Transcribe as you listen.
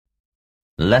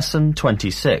Lesson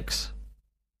 26.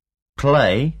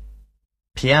 Play,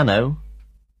 piano,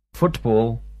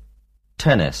 football,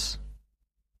 tennis.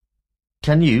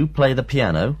 Can you play the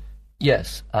piano?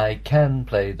 Yes, I can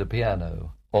play the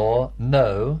piano. Or,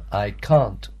 no, I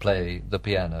can't play the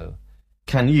piano.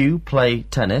 Can you play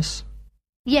tennis?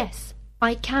 Yes,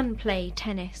 I can play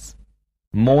tennis.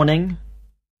 Morning,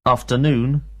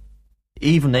 afternoon,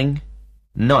 evening,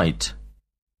 night.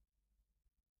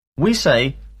 We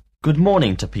say good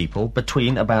morning to people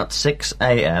between about 6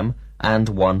 a.m. and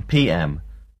 1 p.m.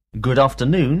 Good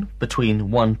afternoon between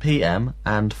 1 p.m.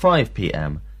 and 5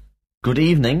 p.m. Good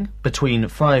evening between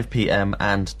 5 p.m.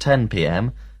 and 10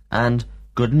 p.m. and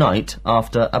good night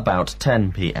after about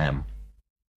 10 p.m.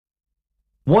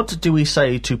 What do we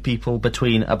say to people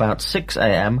between about 6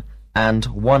 a.m. and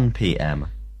 1 p.m.?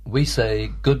 We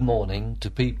say good morning to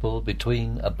people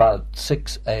between about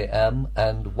 6 a.m.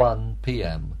 and 1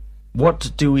 p.m.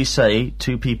 What do we say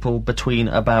to people between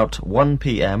about 1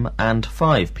 p.m. and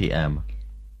 5 p.m.?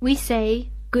 We say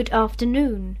good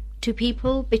afternoon to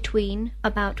people between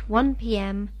about 1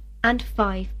 p.m. and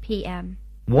 5 p.m.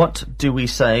 What do we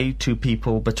say to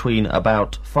people between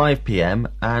about 5 p.m.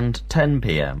 and 10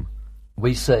 p.m.?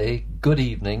 We say good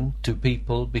evening to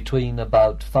people between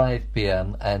about 5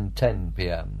 p.m. and 10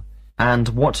 p.m. And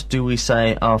what do we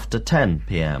say after 10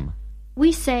 p.m.?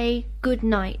 We say good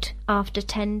night after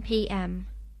 10 p.m.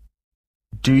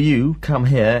 Do you come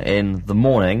here in the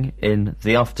morning, in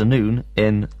the afternoon,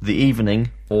 in the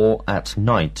evening, or at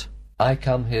night? I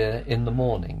come here in the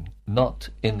morning, not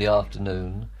in the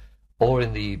afternoon, or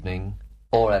in the evening,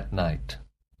 or at night.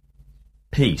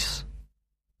 Piece.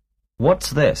 What's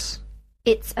this?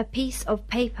 It's a piece of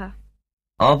paper.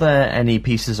 Are there any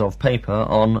pieces of paper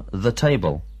on the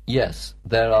table? Yes,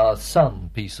 there are some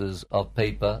pieces of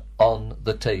paper on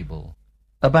the table.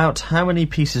 About how many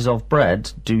pieces of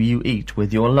bread do you eat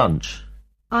with your lunch?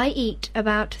 I eat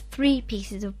about 3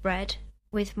 pieces of bread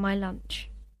with my lunch.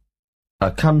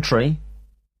 A country,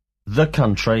 the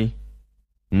country,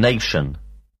 nation.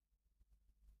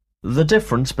 The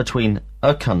difference between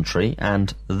a country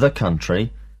and the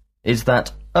country is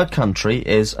that a country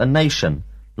is a nation,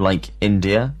 like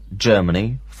India,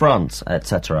 Germany, France,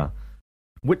 etc.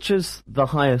 Which is the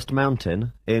highest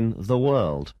mountain in the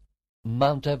world?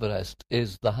 Mount Everest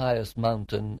is the highest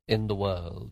mountain in the world.